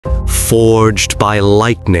Forged by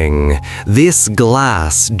lightning, this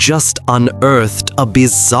glass just unearthed a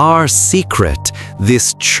bizarre secret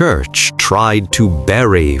this church tried to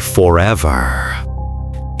bury forever.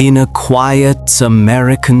 In a quiet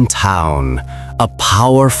American town, a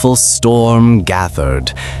powerful storm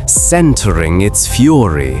gathered, centering its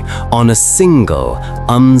fury on a single,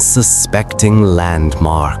 unsuspecting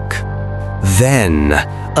landmark. Then,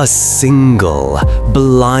 a single,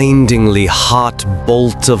 blindingly hot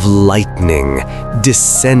bolt of lightning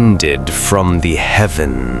descended from the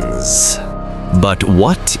heavens. But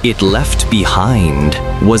what it left behind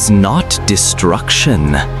was not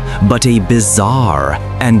destruction, but a bizarre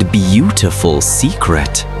and beautiful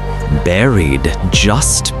secret, buried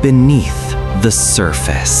just beneath the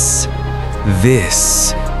surface.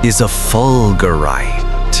 This is a fulgurite,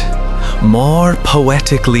 more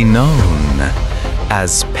poetically known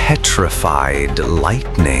as petrified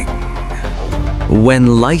lightning.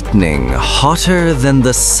 When lightning hotter than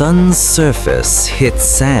the sun's surface hits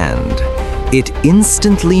sand, it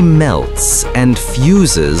instantly melts and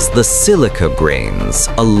fuses the silica grains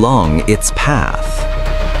along its path.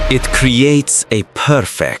 It creates a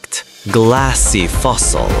perfect, glassy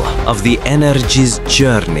fossil of the energy's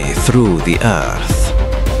journey through the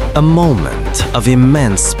Earth. A moment of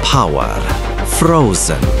immense power,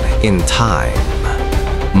 frozen in time.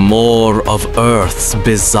 More of Earth's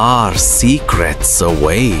bizarre secrets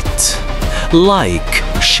await.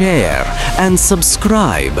 Like, share, and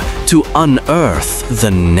subscribe to unearth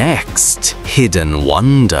the next hidden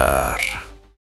wonder.